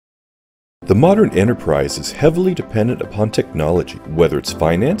The modern enterprise is heavily dependent upon technology, whether it's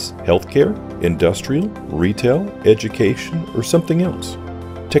finance, healthcare, industrial, retail, education, or something else.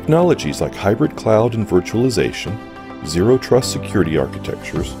 Technologies like hybrid cloud and virtualization, zero-trust security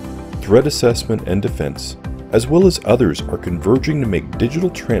architectures, threat assessment and defense, as well as others are converging to make digital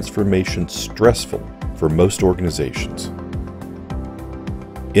transformation stressful for most organizations.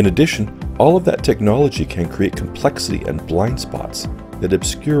 In addition, all of that technology can create complexity and blind spots that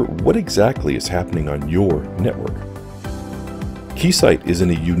obscure what exactly is happening on your network. Keysight is in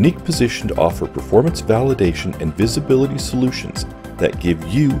a unique position to offer performance validation and visibility solutions that give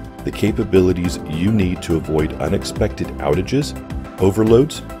you the capabilities you need to avoid unexpected outages,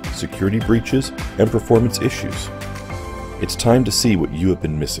 overloads, security breaches, and performance issues. It's time to see what you have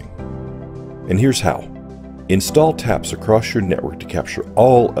been missing. And here's how. Install taps across your network to capture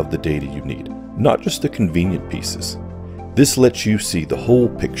all of the data you need, not just the convenient pieces. This lets you see the whole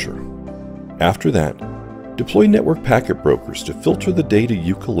picture. After that, deploy network packet brokers to filter the data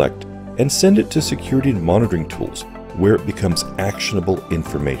you collect and send it to security and monitoring tools where it becomes actionable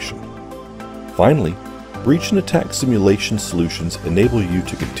information. Finally, breach and attack simulation solutions enable you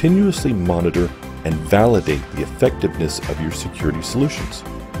to continuously monitor and validate the effectiveness of your security solutions.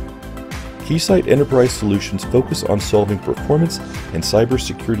 Keysight Enterprise Solutions focus on solving performance and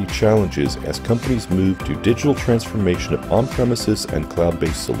cybersecurity challenges as companies move to digital transformation of on-premises and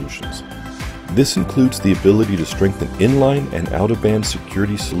cloud-based solutions. This includes the ability to strengthen inline and out-of-band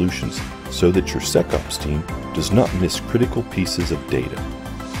security solutions so that your SecOps team does not miss critical pieces of data.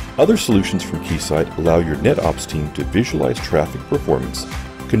 Other solutions from Keysight allow your NetOps team to visualize traffic performance,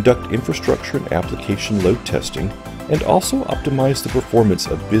 conduct infrastructure and application load testing, and also optimize the performance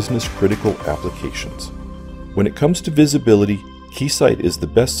of business-critical applications. When it comes to visibility, Keysight is the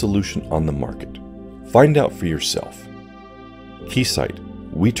best solution on the market. Find out for yourself. Keysight,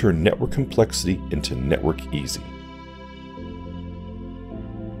 we turn network complexity into network easy.